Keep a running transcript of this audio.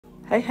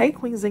Hey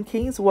queens and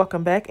kings,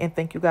 welcome back, and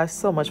thank you guys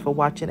so much for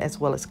watching as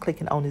well as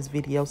clicking on this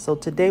video. So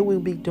today we'll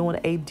be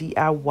doing a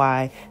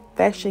DIY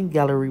fashion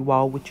gallery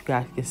wall, which you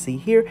guys can see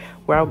here,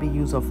 where I'll be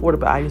using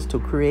affordable items to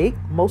create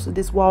most of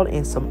this wall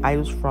and some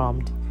items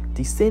from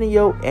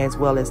Desenio as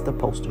well as the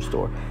poster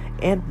store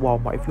and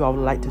Walmart. If you all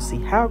would like to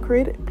see how I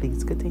create it,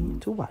 please continue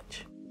to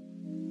watch.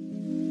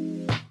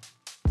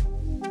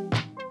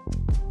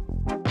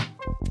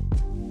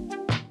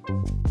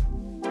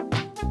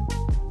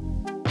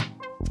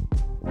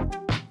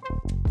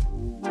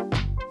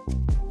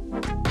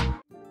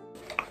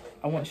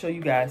 I want to show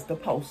you guys the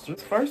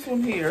posters. First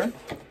one here,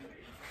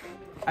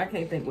 I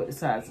can't think what the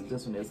size of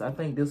this one is. I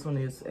think this one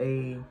is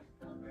a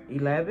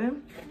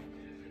 11.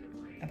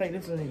 I think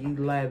this one is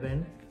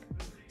 11.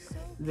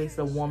 There's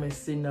a woman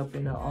sitting up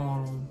in the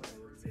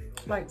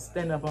like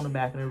standing up on the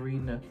back and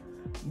reading a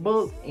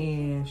book,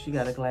 and she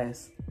got a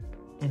glass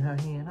in her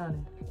hand, honey.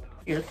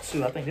 Here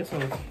too, I think this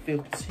one is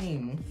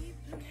 15.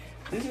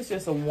 This is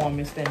just a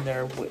woman standing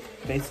there with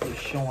basically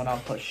showing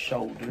off her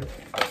shoulder,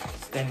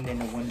 standing in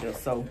the window.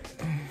 So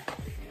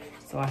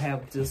I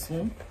have this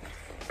one.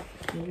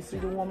 Can you see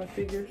the woman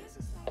figure?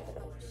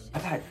 I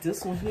got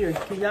this one here.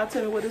 Can y'all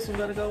tell me where this one's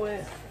gonna go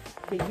at?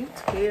 Can you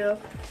tell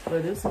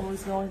where this one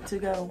is going to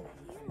go?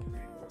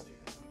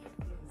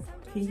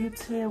 Can you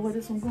tell where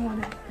this one's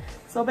going at?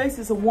 So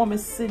basically, it's a woman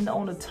sitting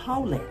on the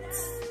toilet,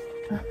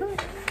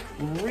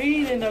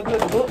 reading a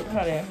good book,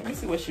 honey. Let me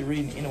see what she's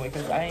reading anyway,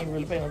 because I ain't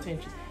really paying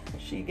attention.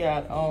 She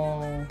got,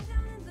 I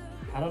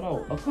don't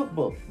know, a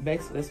cookbook.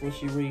 Basically, that's what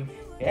she read.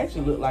 It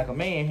actually looked like a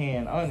man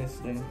hand,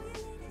 honestly.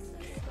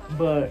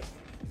 But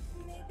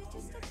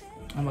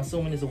I'm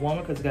assuming it's a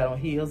woman because it got on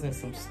heels and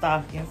some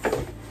stockings.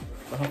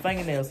 But her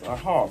fingernails are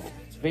horrible.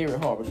 It's very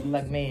horrible. They look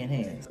like man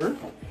hands.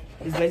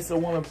 It's basically a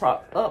woman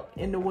propped up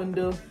in the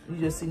window. You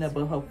just see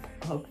nothing but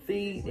her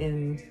feet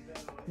and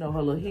her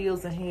little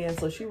heels and hands.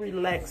 So she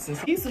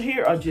relaxes. These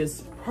here are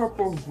just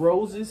purple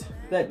roses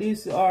that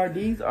these are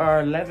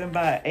 11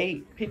 by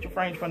 8 picture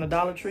frames from the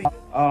Dollar Tree.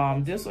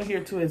 This one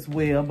here too as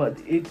well,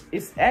 but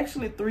it's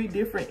actually 3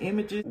 different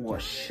images or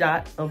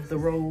shot of the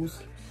rose.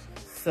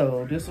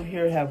 So this one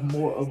here have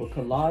more of a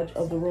collage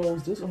of the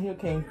rose. This one here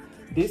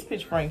this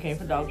picture frame came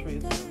from Dollar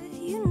Tree.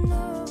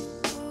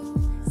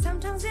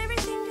 Sometimes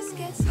everything just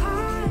gets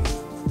hard.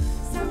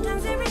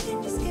 Sometimes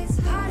everything just gets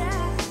harder.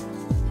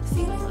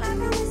 Feeling like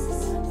I'm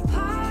missing some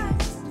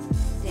parts.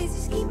 Days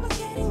just keep on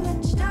getting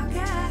much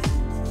darker.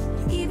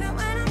 Even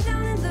when I'm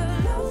down in the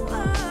low,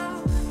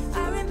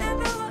 I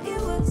remember what you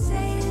were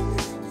saying.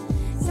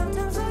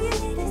 Sometimes all you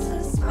need is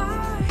a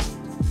spark,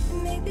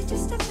 and maybe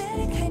just a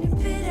better kind of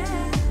bitter.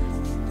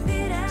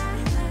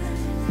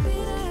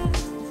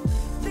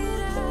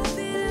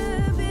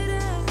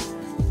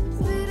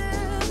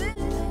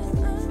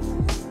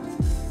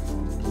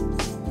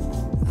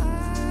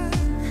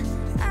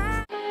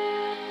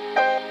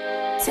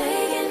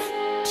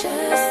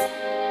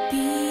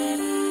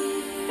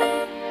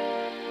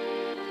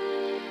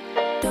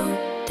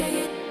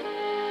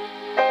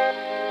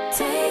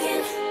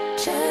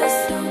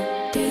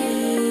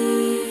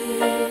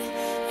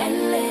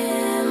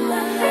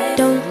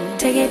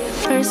 Take it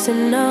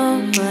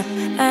personal,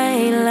 I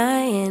ain't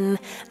lying,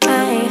 I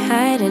ain't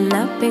hiding,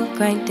 I've been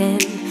grinding,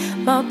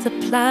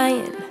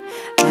 multiplying.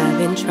 I've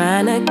been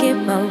trying to get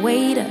my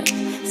weight up,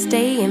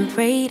 staying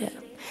prayed up,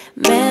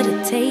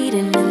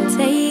 meditating and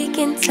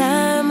taking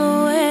time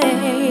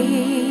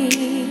away.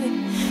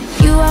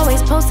 You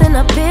always posting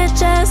up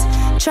pictures,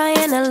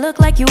 trying to look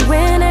like you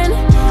winning.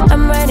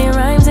 I'm writing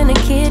rhymes in the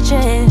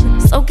kitchen,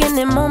 soaking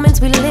in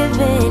moments we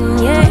live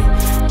in,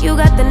 yeah. You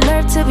got the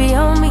nerve to be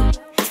on me,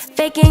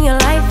 faking your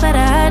life for the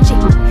IG.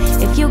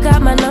 If you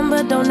got my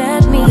number, don't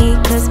add me,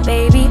 cause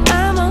baby,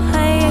 I'm on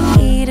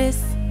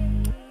hiatus.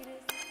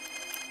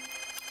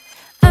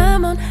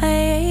 I'm on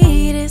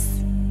hiatus.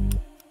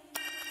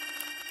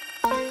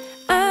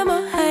 I'm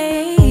on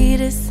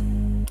hiatus.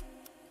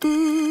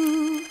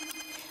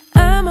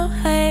 I'm on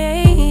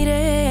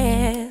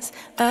hiatus.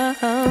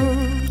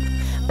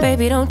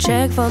 Baby, don't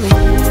check for me.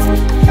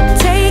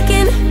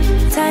 Taking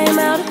time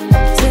out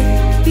to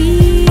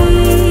be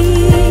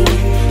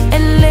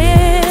and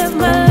live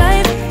my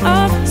life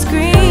off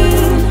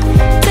screen.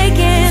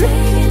 Taking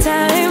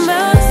time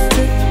out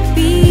to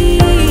be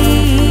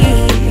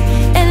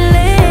and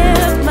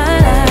live my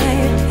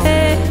life,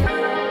 hey.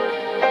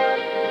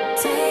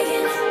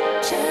 Taking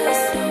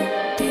just don't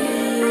be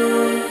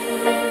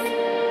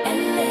and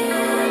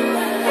live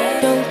my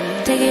life. Don't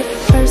take it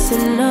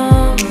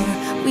personal,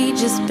 we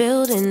just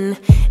building.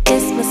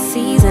 It's my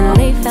season,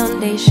 lay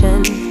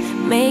foundation,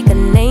 make a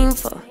name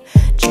for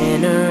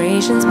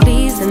generations,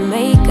 please, and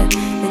make a,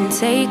 then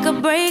take a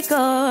break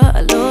or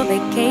a little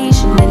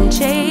vacation and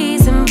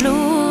chasing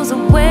blues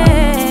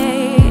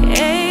away.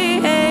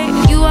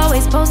 You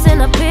always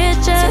posting up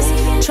pictures,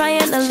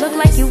 trying to look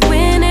like you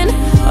winning,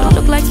 or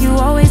look like you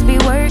always be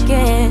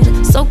working,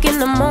 soaking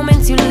the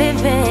moments you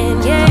live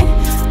in, yeah.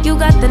 You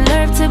got the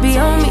nerve to be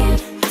on me,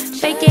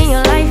 faking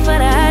your life for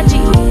the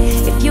IG.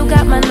 If you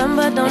got my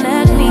number, don't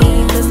add me,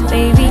 cause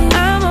baby,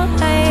 I'm on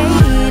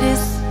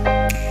hiatus.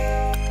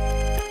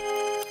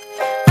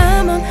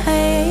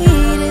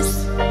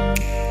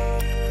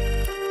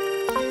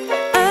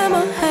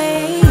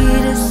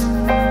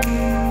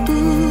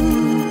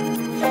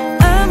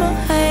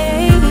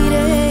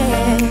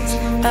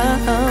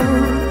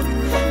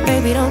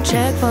 baby, don't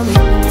check for me.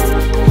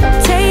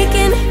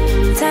 Taking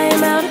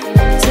time out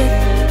to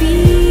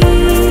be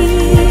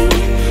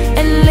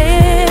and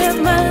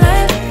live my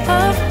life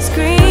off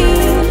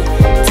screen.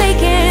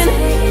 Taking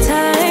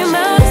time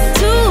out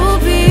to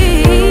be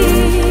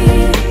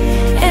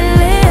and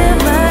live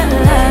my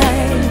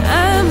life.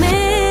 I'm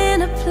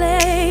in a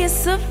place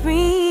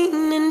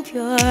serene and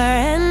pure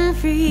and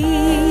free.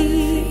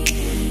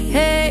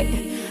 Hey,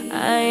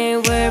 I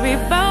ain't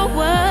worried about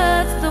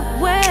what's the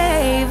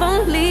wave,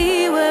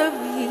 only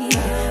worry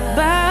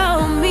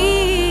about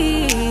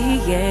me,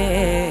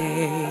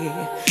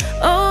 yeah.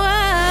 Oh,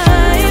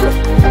 I'm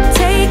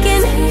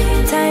taking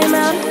time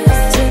out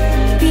to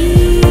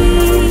be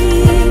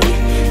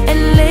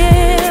and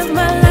live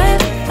my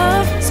life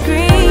off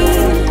screen.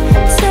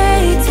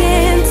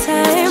 Taking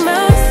time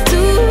out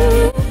to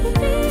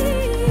be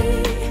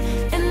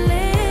and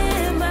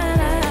live my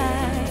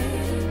life.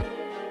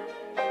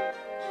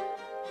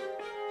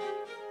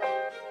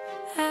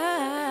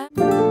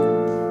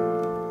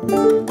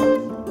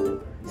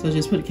 So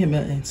just put a Kim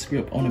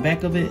script on the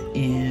back of it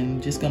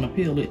and just gonna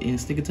peel it and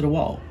stick it to the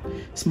wall.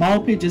 Small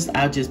pictures,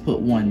 I just put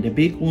one. The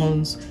big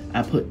ones,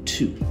 I put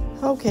 2.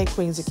 Okay,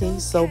 Queens and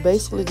Kings, so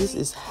basically this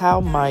is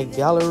how my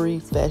gallery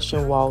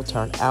fashion wall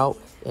turned out,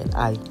 and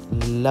I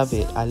love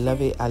it. I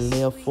love it. I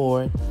live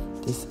for it.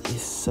 This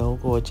is so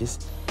gorgeous.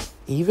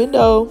 Even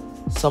though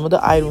some of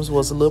the items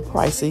was a little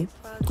pricey,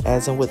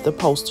 as in with the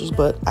posters,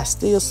 but I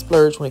still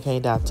splurged when it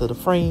came down to the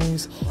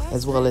frames,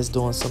 as well as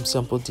doing some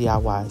simple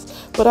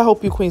DIYs. But I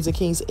hope you Queens and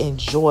Kings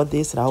enjoy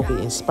this, and I hope it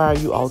inspire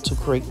you all to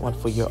create one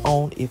for your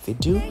own. If it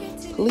do,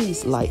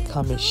 please like,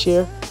 comment,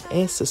 share,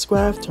 and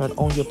subscribe. Turn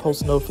on your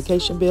post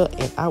notification bell,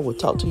 and I will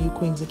talk to you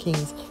Queens and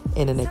Kings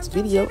in the next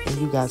video. And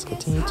you guys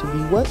continue to be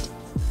what?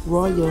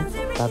 Royal.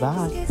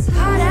 Bye-bye.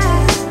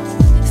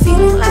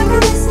 Feeling like I'm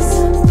missing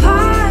some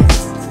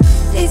parts.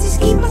 Days just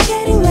keep on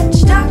getting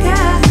much darker.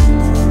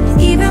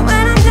 Even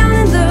when I